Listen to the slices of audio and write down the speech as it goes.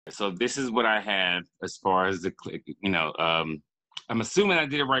So this is what I have as far as the click. I'm assuming I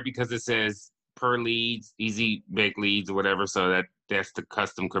did it right because it says per leads, easy bake leads, or whatever. So that's the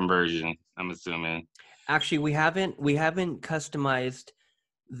custom conversion. I'm assuming. Actually, we haven't customized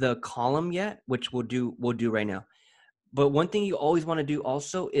the column yet, which we'll do right now. But one thing you always want to do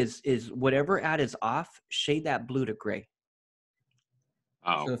also is whatever ad is off, shade that blue to gray.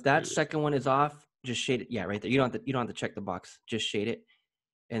 Oh, so if that second one is off, just shade it. Yeah, right there. You don't have to check the box. Just shade it,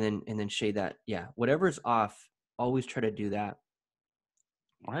 and then shade that. Yeah, whatever's off, always try to do that.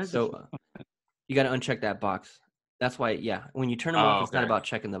 So you got to uncheck that box. That's why. Yeah, when you turn them off, it's not about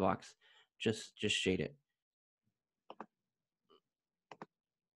checking the box. Just shade it.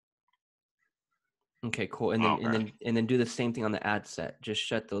 Okay, cool. And then do the same thing on the ad set. Just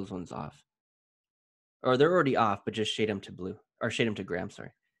shut those ones off. Or they're already off, but just shade them to blue or shade them to gray. I'm sorry.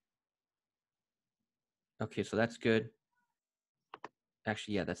 Okay, so that's good.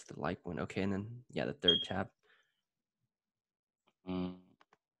 Actually, yeah, that's the like one. Okay, and then yeah, the third tab.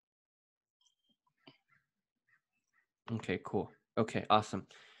 Okay, cool. Okay, awesome.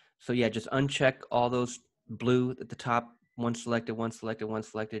 So yeah, just uncheck all those blue at the top. One selected, one selected, one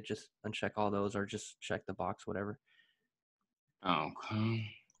selected. Just uncheck all those, or just check the box, whatever. Okay.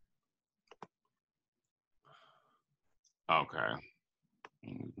 Okay.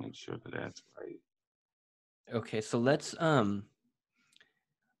 Make sure that that's right. Okay, so let's yeah,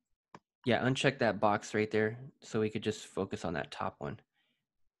 uncheck that box right there, so we could just focus on that top one.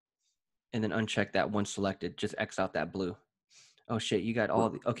 And then uncheck that one selected. Just X out that blue. Oh shit, you got all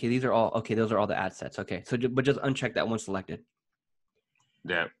the, okay, these are all, okay, those are all the ad sets. Okay, so but just uncheck that one selected.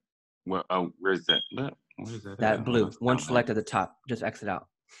 That, well, oh, where's that? Where's that? That blue one select at the top. Just exit out.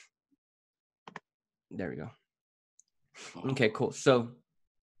 There we go. Okay, cool. So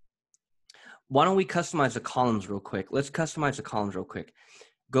why don't we customize the columns real quick? Let's customize the columns real quick.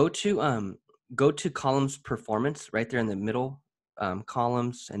 Go to columns performance right there in the middle,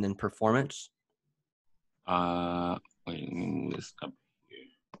 columns, and then performance. Wait, move this up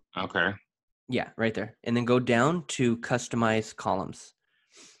here. Okay. Yeah, right there. And then go down to customize columns.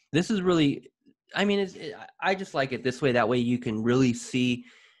 This is really, I mean, I just like it this way. That way you can really see,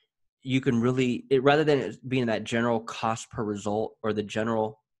 rather than it being that general cost per result or the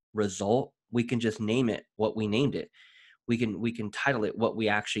general result, we can just name it what we named it. We can title it what we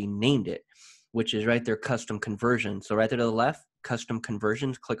actually named it, which is right there, custom conversion. So right there to the left, custom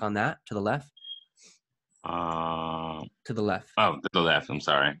conversions, click on that to the left. To the left. Oh, to the left. I'm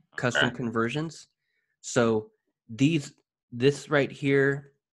sorry. Custom conversions. So this right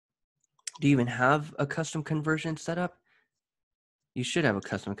here, do you even have a custom conversion set up? You should have a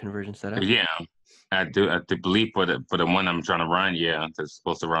custom conversion set up. Yeah, I do. I do believe for the one I'm trying to run. Yeah, it's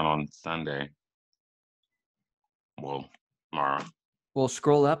supposed to run on Sunday. Well, tomorrow. Well,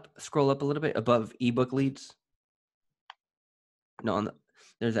 scroll up a little bit above ebook leads. No,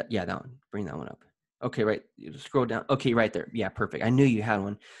 there's that. Yeah, that one. Bring that one up. Okay, right. You scroll down. Okay, right there. Yeah, perfect. I knew you had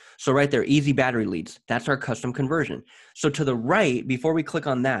one. So right there, easy battery leads. That's our custom conversion. So to the right, before we click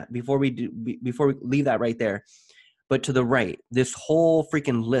on that, before we leave that right there, but to the right, this whole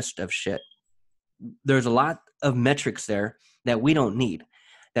freaking list of shit. There's a lot of metrics there that we don't need,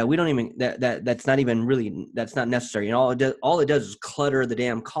 that we don't even, that's not even really, that's not necessary. And all it does is clutter the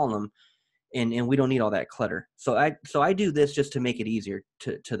damn column, and we don't need all that clutter. So I do this just to make it easier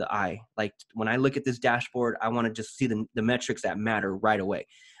to the eye. Like when I look at this dashboard, I want to just see the metrics that matter right away.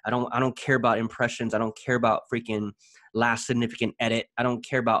 I don't care about impressions. I don't care about freaking last significant edit. I don't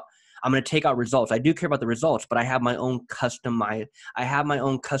care about, I'm going to take out results. I do care about the results, but I have my own custom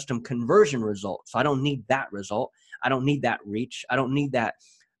conversion result. So I don't need that result. I don't need that reach. I don't need that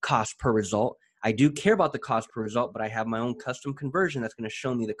cost per result. I do care about the cost per result, but I have my own custom conversion that's going to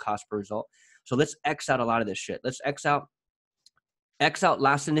show me the cost per result. So let's X out a lot of this shit. Let's X out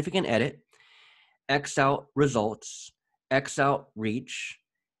last significant edit, X out results, X out reach,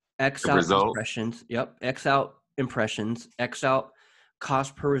 X out impressions. Yep. X out impressions, X out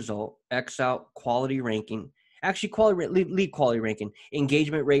cost per result, X out quality ranking. Actually, lead quality ranking,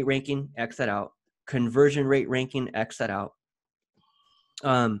 engagement rate ranking, X that out, conversion rate ranking, X that out.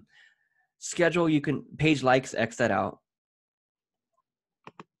 Schedule, you can page likes, X that out.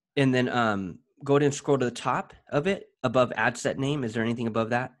 And then go ahead and scroll to the top of it above ad set name. Is there anything above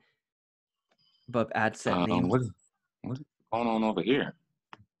that? Above ad set name. What is going on over here?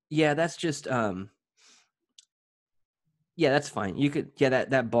 Yeah, that's just yeah, that's fine. You could, yeah,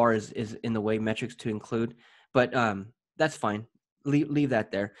 that bar is in the way, metrics to include, but that's fine. Leave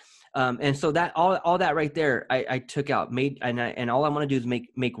that there. And so that all that right there, I took out, and all I want to do is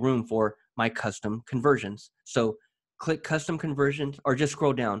make room for my custom conversions. So click custom conversions, or just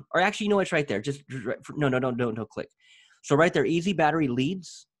scroll down. Or actually, you know what's right there. Just no, don't click. So right there, easy battery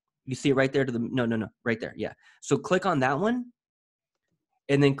leads. You see it right there to the no, right there. Yeah. So click on that one,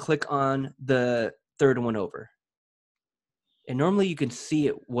 and then click on the third one over. And normally you can see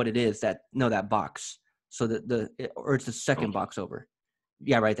it what it is, that box. So or it's the second box over.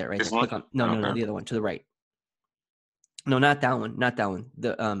 Yeah, right there, right there. Click on no, the other one to the right. No, not that one, not that one.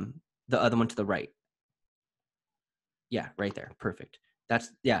 The other one to the right. Yeah, right there. Perfect. That's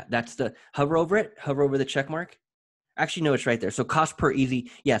the hover over it, hover over the check mark. Actually, no, it's right there. So cost per easy.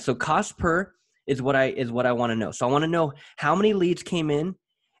 Yeah, so cost per is what I want to know. So I want to know how many leads came in,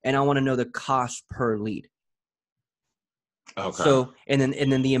 and I want to know the cost per lead. Okay. So and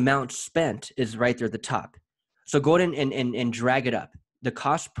then the amount spent is right there at the top. So go ahead and drag it up. The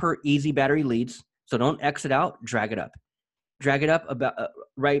cost per easy battery leads. So don't exit out, drag it up. Drag it up about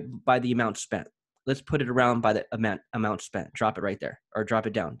right by the amount spent. Let's put it around by the amount spent. Drop it right there, or drop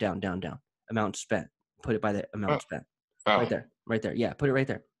it down. Amount spent. Put it by the amount spent. Right there. Yeah, put it right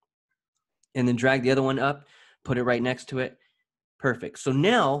there. And then drag the other one up. Put it right next to it. Perfect. So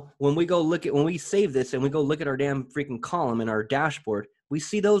now when we save this and we go look at our damn freaking column in our dashboard, we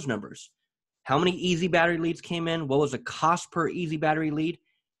see those numbers. How many easy battery leads came in? What was the cost per easy battery lead?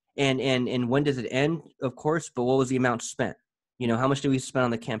 And when does it end? Of course, but what was the amount spent? You know, how much did we spend on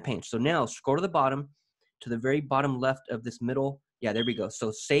the campaign? So now scroll to the bottom, to the very bottom left of this middle. Yeah, there we go.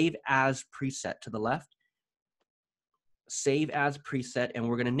 So save as preset to the left. Save as preset, and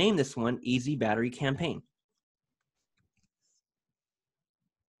we're going to name this one Easy Battery Campaign.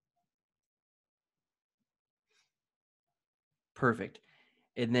 Perfect.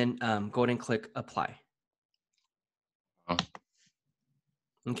 And then go ahead and click apply.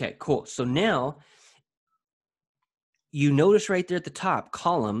 Okay, cool. So now you notice right there at the top,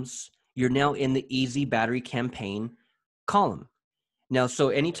 columns, you're now in the Easy Battery Campaign column. Now, so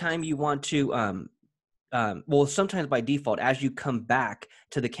anytime you want to, well, sometimes by default, as you come back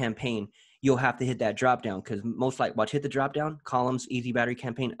to the campaign, you'll have to hit that drop down, because most likely, watch, hit the drop down, columns, Easy Battery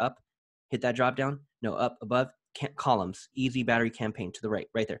Campaign, up, hit that drop down, no, up, above, columns, Easy Battery Campaign to the right,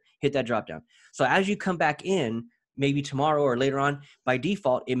 right there, hit that drop down. So as you come back in, maybe tomorrow or later on, by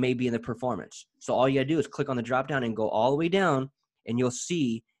default, it may be in the performance. So all you gotta do is click on the drop down and go all the way down, and you'll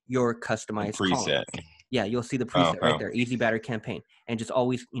see your customized preset. column. Yeah, you'll see the preset right there, Easy Battery Campaign, and just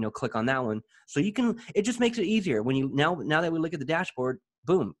always, click on that one. So you can, it just makes it easier when you, now that we look at the dashboard,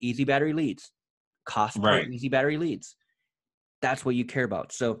 boom, Easy Battery Leads, cost per Easy Battery Leads. That's what you care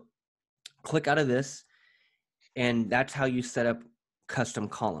about. So click out of this, and that's how you set up custom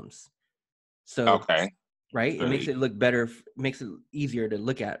columns. So, right, it makes it look better, makes it easier to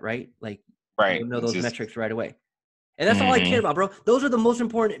look at, right? Like, you'll know those metrics right away. And that's all I care about, bro. Those are the most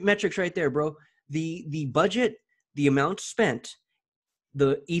important metrics right there, bro. The budget, the amount spent,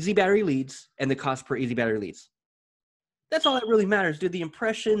 the easy battery leads, and the cost per easy battery leads. That's all that really matters, dude. The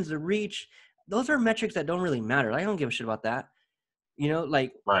impressions, the reach, those are metrics that don't really matter. I don't give a shit about that.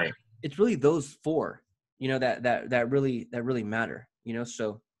 It's really those four, that really matter,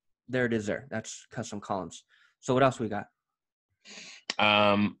 so there it is there. That's custom columns. So what else we got?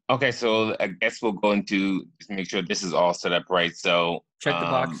 Okay, so I guess we'll go into just make sure this is all set up right. So check the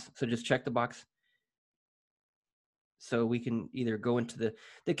box. So just check the box. So we can either go into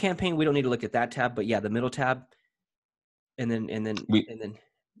the campaign. We don't need to look at that tab, but yeah, the middle tab, and then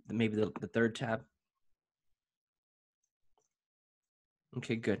maybe the third tab.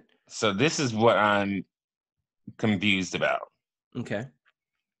 Okay, good. So this is what I'm confused about. Okay.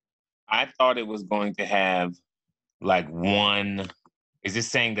 I thought it was going to have like one. Is this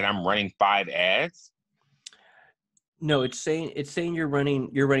saying that I'm running 5 ads? No, it's saying you're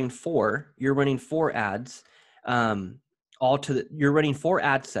running 4. You're running 4 ads. You're running 4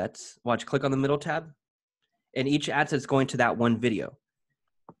 ad sets. Watch, click on the middle tab, and each ad set's going to that one video.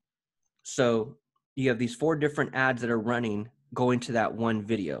 So you have these 4 different ads that are running, going to that one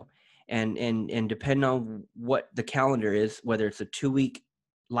video, and depending on what the calendar is, whether it's a 2-week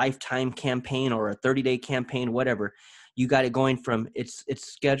lifetime campaign or a 30-day campaign, whatever, you got it going from it's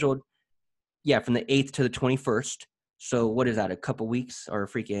scheduled, from the 8th to the 21st. So what is that? A couple weeks, or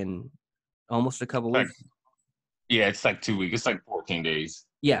freaking almost a couple weeks? Yeah, it's like 2 weeks. It's like 14 days.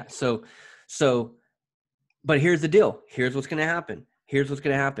 Yeah. So, but here's the deal. Here's what's going to happen.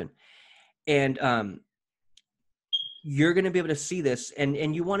 And you're going to be able to see this,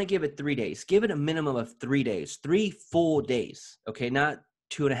 and you want to give it 3 days. Give it a minimum of 3 days, 3 full days. Okay. Not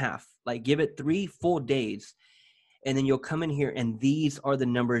 2.5, like give it 3 full days. And then you'll come in here, and these are the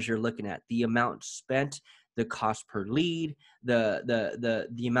numbers you're looking at: the amount spent, the cost per lead, the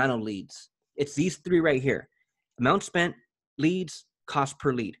amount of leads. It's these 3 right here. amount spent, leads, cost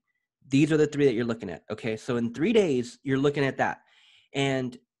per lead. These are the 3 that you're looking at. Okay. So in 3 days, you're looking at that,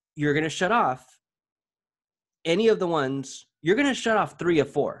 and you're going to shut off any of the ones. You're going to shut off 3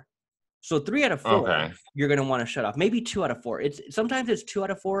 of 4. So 3 out of 4, Okay. you're going to want to shut off. Maybe 2 out of 4. Sometimes it's 2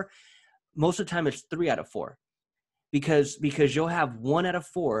 out of 4. Most of the time it's 3 out of 4, because you'll have 1 out of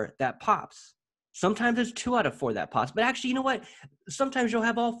 4 that pops. Sometimes it's 2 out of 4 that pops. But actually, you know what? Sometimes you'll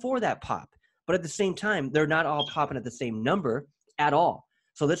have all 4 that pop. But at the same time, they're not all popping at the same number at all.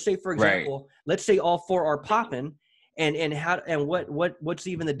 So let's say, for example, let's say all 4 are popping, and what's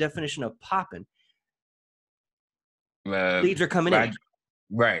even the definition of popping? Leads are coming in.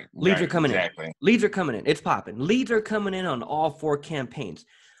 Right. Leads are coming exactly. in. Leads are coming in. It's popping. Leads are coming in on all 4 campaigns.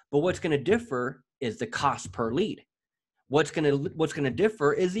 But what's going to differ is the cost per lead. What's going to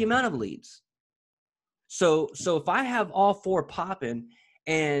differ is the amount of leads. So if I have all 4 popping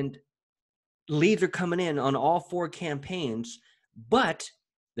and leads are coming in on all 4 campaigns, but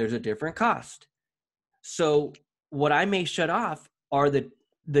there's a different cost. So what I may shut off are the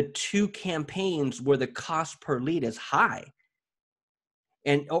 2 campaigns where the cost per lead is high.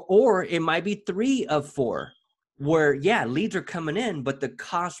 And or it might be 3 of 4 where, yeah, leads are coming in, but the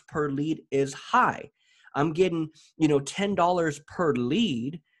cost per lead is high. I'm getting, $10 per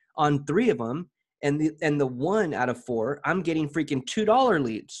lead on 3 of them, and the 1 out of 4, I'm getting freaking $2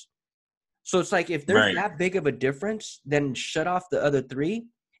 leads. So it's like, if there's that big of a difference, then shut off the other 3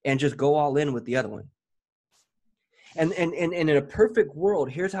 and just go all in with the other one. And in a perfect world,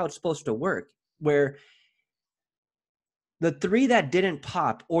 here's how it's supposed to work, where the 3 that didn't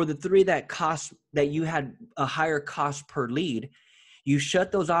pop, or the 3 that you had a higher cost per lead, you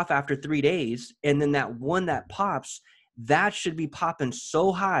shut those off after 3 days. And then that 1 that pops, that should be popping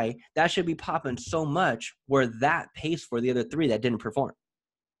so high, that should be popping so much, where that pays for the other 3 that didn't perform.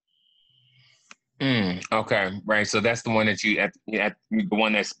 Okay, right. So that's the one that the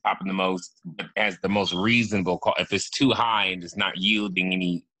one that's popping the most, but has the most reasonable call. If it's too high and it's not yielding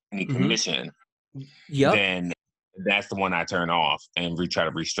any commission, then that's the one I turn off and try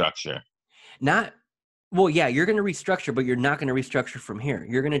to restructure. Well, yeah, you're going to restructure, but you're not going to restructure from here.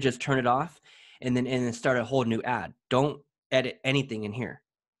 You're going to just turn it off and then start a whole new ad. Don't edit anything in here.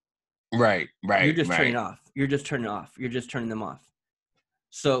 Right. You're just turning it off. You're just turning it off. You're just turning them off.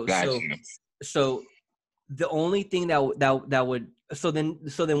 So the only thing that would, so then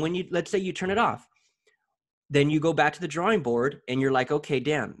when let's say you turn it off, then you go back to the drawing board and you're like, okay,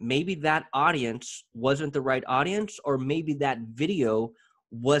 damn, maybe that audience wasn't the right audience, or maybe that video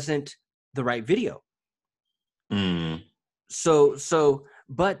wasn't the right video. So,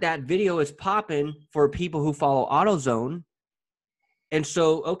 but that video is popping for people who follow AutoZone. And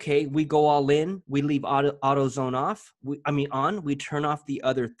so, okay, we go all in, we leave AutoZone off. We turn off the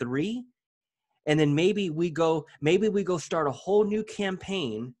other 3. And then maybe we go start a whole new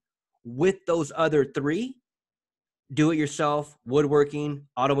campaign with those other 3, do it yourself, woodworking,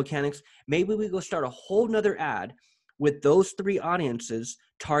 auto mechanics. Maybe we go start a whole nother ad with those 3 audiences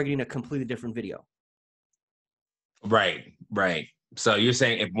targeting a completely different video. Right. So you're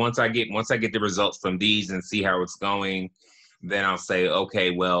saying once I get the results from these and see how it's going, then I'll say,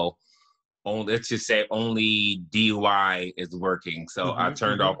 okay, well, let's just say only DUI is working. So I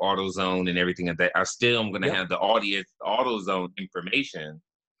turned off AutoZone and everything like that. I still am going to have the AutoZone information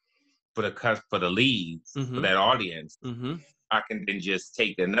for the leads for that audience. I can then just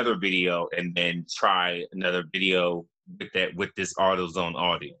take another video and then try another video with this AutoZone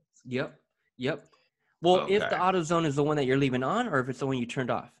audience. Yep. Well, if the AutoZone is the one that you're leaving on, or if it's the one you turned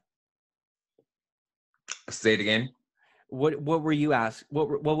off. Say it again. What were you asked?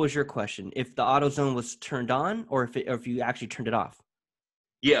 What was your question? If the AutoZone was turned on, or if you actually turned it off?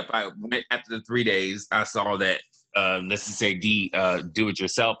 Yeah, after the 3 days, I saw that. Let's just say do it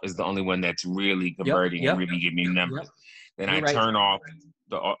yourself is the only one that's really converting and really giving me numbers. Then I turn off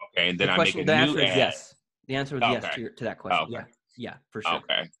and then I make a new ad. Yes. The answer is yes to that question. Yeah, for sure.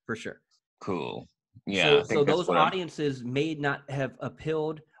 Okay, for sure. Cool. Yeah. So those audiences may not have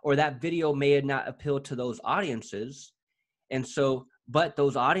appealed, or that video may have not appealed to those audiences. And so, but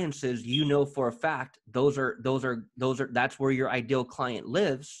those audiences, for a fact, that's where your ideal client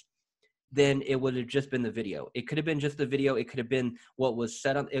lives. Then it would have just been the video. It could have been just the video. It could have been what was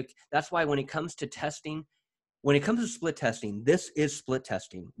set up. That's why when it comes to testing, when it comes to split testing, this is split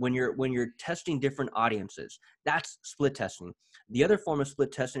testing. When you're testing different audiences, that's split testing. The other form of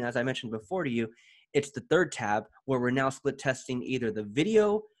split testing, as I mentioned before to you, it's the 3rd tab, where we're now split testing either the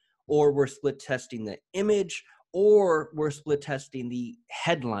video, or we're split testing the image, or we're split testing the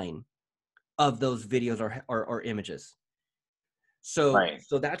headline of those videos or images. So Right.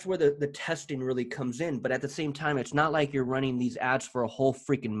 that's where the testing really comes in. But at the same time, it's not like you're running these ads for a whole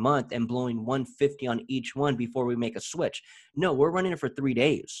freaking month and blowing 150 on each one before we make a switch. No, we're running it for 3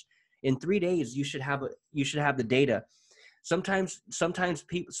 days. In 3 days, you should have the data. Sometimes some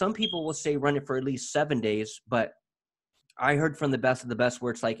people will say run it for at least 7 days, but I heard from the best of the best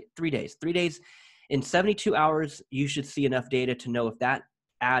where it's like 3 days. 3 days, in 72 hours, you should see enough data to know if that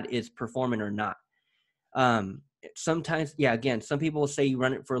ad is performing or not. Sometimes, yeah, again, some people will say you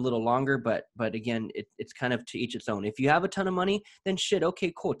run it for a little longer, but again, it's kind of to each its own. If you have a ton of money, then shit,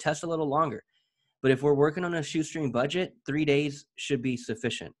 okay, cool, test a little longer. But if we're working on a shoestring budget, 3 days should be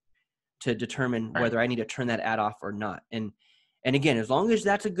sufficient to determine Right. whether I need to turn that ad off or not. And again, as long as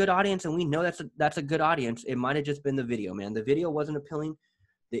that's a good audience and we know that's a good audience, it might have just been the video, man. The video wasn't appealing,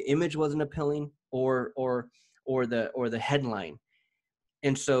 the image wasn't appealing, or the headline.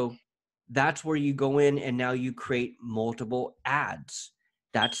 And so that's where you go in and now you create multiple ads.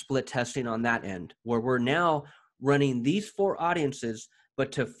 That's split testing on that end, where we're now running these 4 audiences,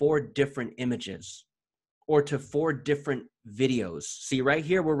 but to 4 different images or to 4 different videos. See, right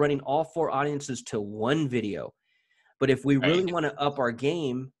here, we're running all 4 audiences to 1 video. But if we really Right. want to up our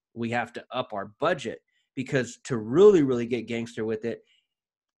game, we have to up our budget, because to really, really get gangster with it,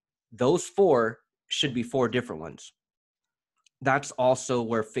 those 4 should be 4 different ones. That's also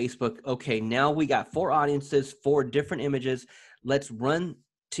where Facebook, okay, now we got 4 audiences, 4 different images. Let's run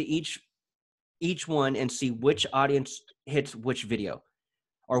to each one and see which audience hits which video,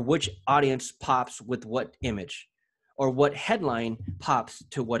 or which audience pops with what image, or what headline pops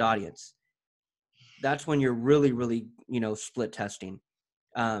to what audience. That's when you're really, really, split testing.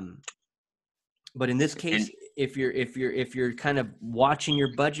 But in this case, And if you're kind of watching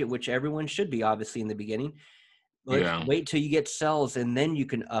your budget, which everyone should be obviously in the beginning, let's yeah. wait till you get sales and then you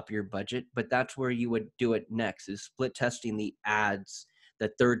can up your budget. But that's where you would do it next, is split testing the ads,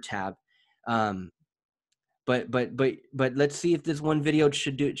 the third tab. But let's see if this one video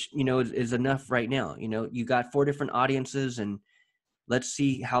should do, is enough right now. You got 4 different audiences, and let's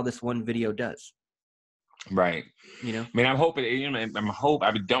see how this one video does. Right. You know, I mean, I'm hoping.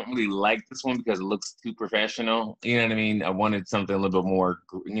 I don't really like this one because it looks too professional. You know what I mean? I wanted something a little bit more,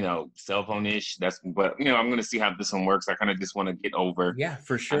 cell phone-ish. But I'm going to see how this one works. I kind of just want to get over. yeah,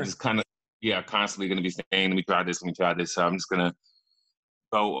 for I'm sure. just kind of, constantly going to be saying, "Let me try this. Let me try this." So I'm just going to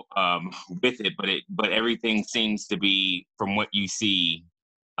go with it. But everything seems to be, from what you see,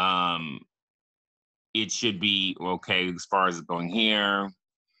 it should be okay as far as going here.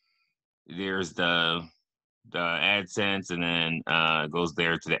 There's the AdSense, and then goes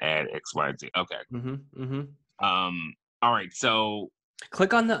there to the ad XYZ. Okay. All right. So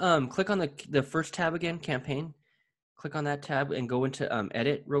Click on the first tab again, campaign. Click on that tab and go into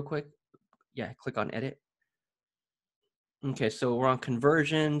edit real quick. Yeah, click on edit. Okay, so we're on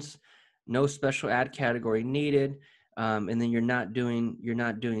conversions, no special ad category needed, and then you're not doing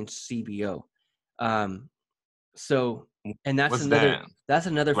CBO. So, and that's what's that?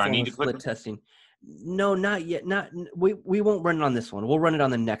 another Do I form need of to click split testing. No, not yet. We won't run it on this one. We'll run it on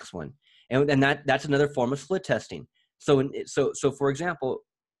the next one, and that's another form of split testing. So for example,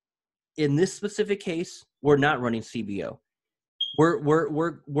 in this specific case, we're not running CBO.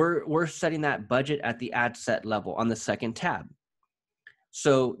 We're setting that budget at the ad set level on the second tab.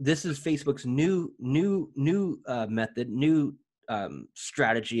 So this is Facebook's new method, new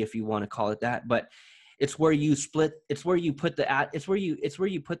strategy, if you want to call it that. But it's where you split. It's where you put the ad. It's where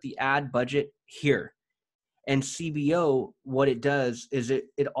you put the ad budget here. And CBO, what it does is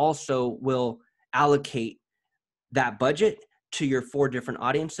it also will allocate that budget to your 4 different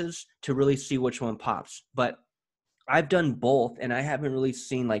audiences to really see which one pops. But I've done both, and I haven't really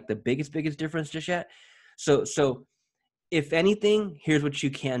seen like the biggest difference just yet. So if anything, here's what you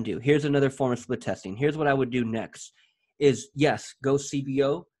can do. Here's another form of split testing. Here's what I would do next is, yes, go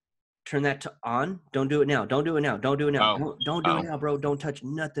CBO, turn that to on. Don't do it now. Don't do it now. Don't do it now. Don't do it now, bro. Don't touch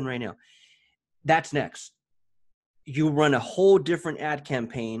nothing right now. That's next. You run a whole different ad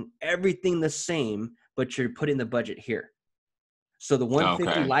campaign, everything the same, but you're putting the budget here. So the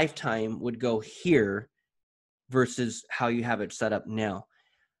 150 lifetime would go here versus how you have it set up now.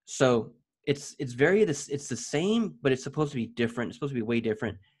 So it's the same, but it's supposed to be different. It's supposed to be way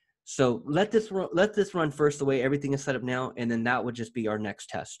different. So let this run first the way everything is set up now, and then that would just be our next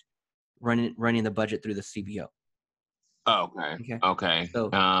test, running the budget through the CBO. Okay. So,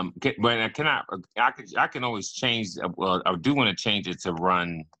 but I can always change. Well, I do want to change it to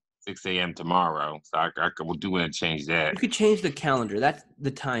run 6 a.m. tomorrow. So I do want to change that. You could change the calendar. That's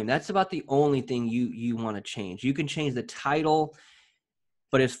the time. That's about the only thing you want to change. You can change the title.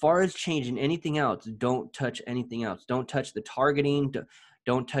 But as far as changing anything else, don't touch anything else. Don't touch the targeting.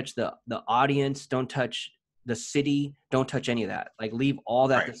 Don't touch the audience. Don't touch the city. Don't touch any of that. Like leave all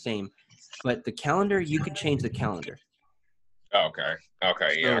that the same. But the calendar, you can change the calendar. Okay.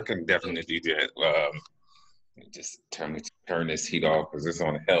 Okay. Yeah, I So can definitely do that. Just turn this heat off because it's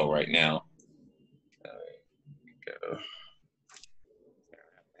on hell right now. Gotta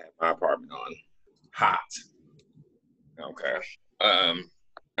have my apartment on hot. Okay.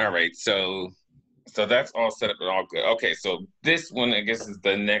 All right. So that's all set up and all good. Okay. So this one, I guess, is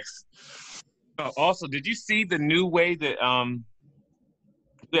the next. Oh, also, did you see the new way that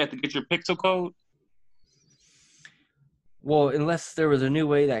you have to get your pixel code? well, unless there was a new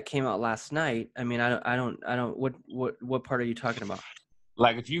way that came out last night. I mean, I don't. What part are you talking about?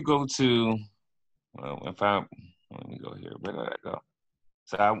 Like if you go to, well, if I let me go here. Where did I go?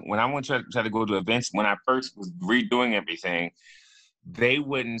 So when I went to try to go to events, when I first was redoing everything, they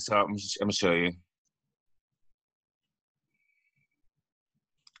wouldn't. So I'm gonna show you.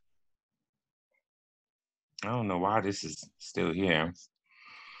 I don't know why this is still here.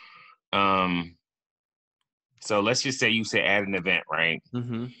 Um, so let's just say you say add an event, right?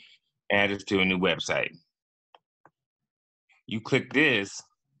 Mm-hmm. Add it to a new website. You click this,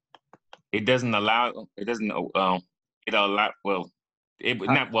 it doesn't allow. It doesn't. It'll allow. Well, it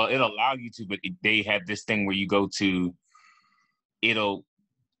would not. Well, it'll allow you to, but they have this thing where you go to. It'll.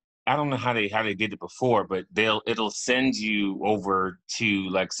 I don't know how they did it before, but it'll send you over to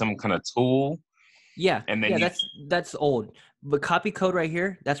like some kind of tool. Yeah, And then yeah, that's old. But copy code right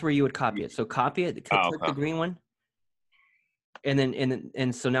here, that's where you would copy it. So copy it, click Oh, the okay. green one,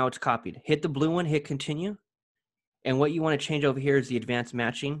 and so now it's copied. Hit the blue one, hit continue. And what you want to change over here is the advanced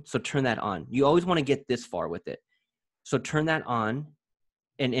matching. So turn that on. You always want to get this far with it. So turn that on,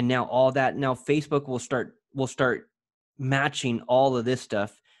 and now all that now Facebook will start matching all of this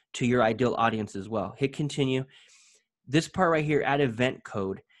stuff to your ideal audience as well. Hit continue. This part right here, add event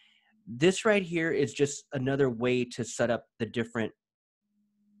code. This right here is just another way to set up the different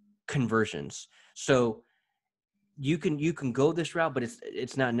conversions. So you can go this route, but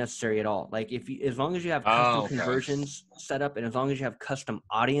it's not necessary at all. Like as long as you have custom conversions set up and as long as you have custom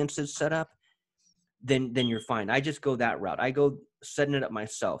audiences set up, then you're fine. I just go that route. I go setting it up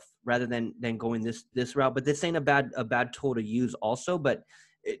myself rather than going this route. But this ain't a bad tool to use also, but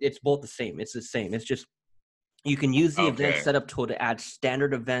it's both the same. It's the same. It's just you can use the event setup tool to add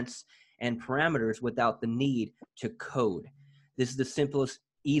standard events and parameters without the need to code. This is the simplest,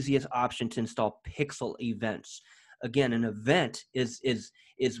 easiest option to install pixel events. Again, an event is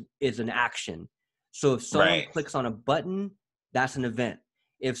an action. So if someone clicks on a button, that's an event.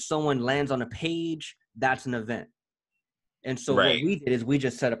 If someone lands on a page, that's an event. And so what we did is we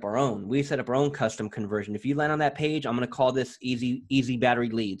just set up our own. We set up our own custom conversion. If you land on that page, I'm going to call this easy battery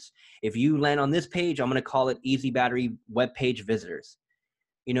leads. If you land on this page, I'm going to call it easy battery web page visitors.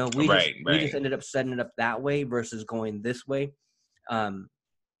 You know, we just ended up setting it up that way versus going this way.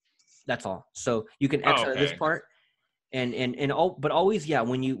 That's all. So you can X out of this part and all, but always, yeah,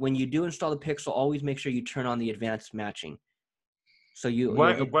 when you do install the pixel, always make sure you turn on the advanced matching. So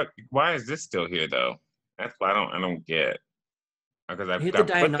why is this still here though? That's what I don't get. Because hit the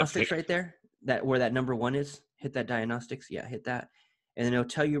diagnostics right there, that where that number 1 is. Hit that diagnostics. Yeah, hit that. And then it'll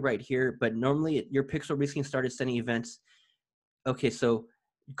tell you right here, but normally your pixel recently started sending events. Okay, so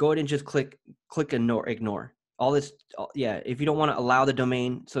go ahead and just click ignore. All this, yeah, if you don't want to allow the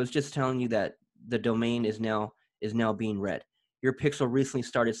domain, so it's just telling you that the domain is now being read. Your pixel recently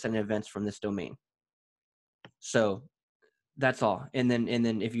started sending events from this domain. So that's all. And then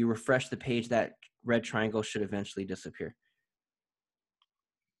if you refresh the page, that red triangle should eventually disappear.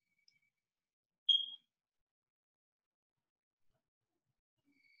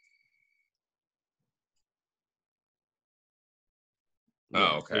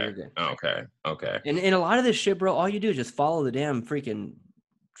 Yeah, so you're good. Okay. And a lot of this shit, bro, all you do is just follow the damn freaking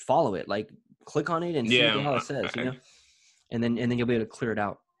follow it. Like click on it and see what the hell it says, you know? And then you'll be able to clear it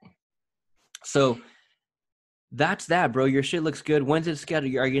out. So that's that, bro. Your shit looks good. When's it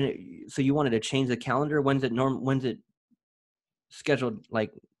scheduled? Are you gonna, so you wanted to change the calendar? When's it scheduled?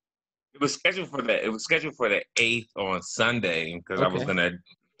 Like it was scheduled for the 8th on Sunday because I was gonna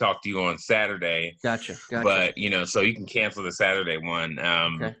talk to you on Saturday. Gotcha. But so you can cancel the Saturday one.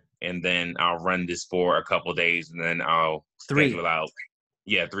 And then I'll run this for a couple days, and then I'll schedule out.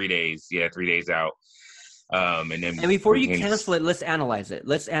 Yeah, 3 days. Yeah, 3 days out. And before you cancel it, let's analyze it.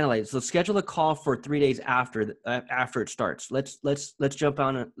 Let's schedule a call for 3 days after it starts. Let's jump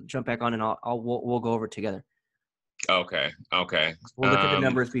back on, and we'll go over it together. Okay. We'll look at the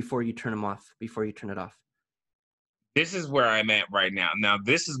numbers before you turn them off. Before you turn it off. This is where I'm at right now. Now,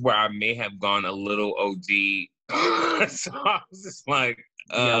 this is where I may have gone a little OD. So I was just like,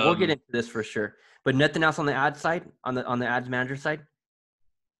 Yeah, we'll get into this for sure. But nothing else on the ad side, on the ads manager side?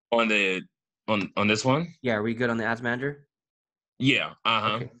 on this one. Yeah, are we good on the ads manager? Yeah.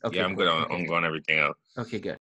 Okay. Yeah, I'm good Cool. on everything else. Okay, good.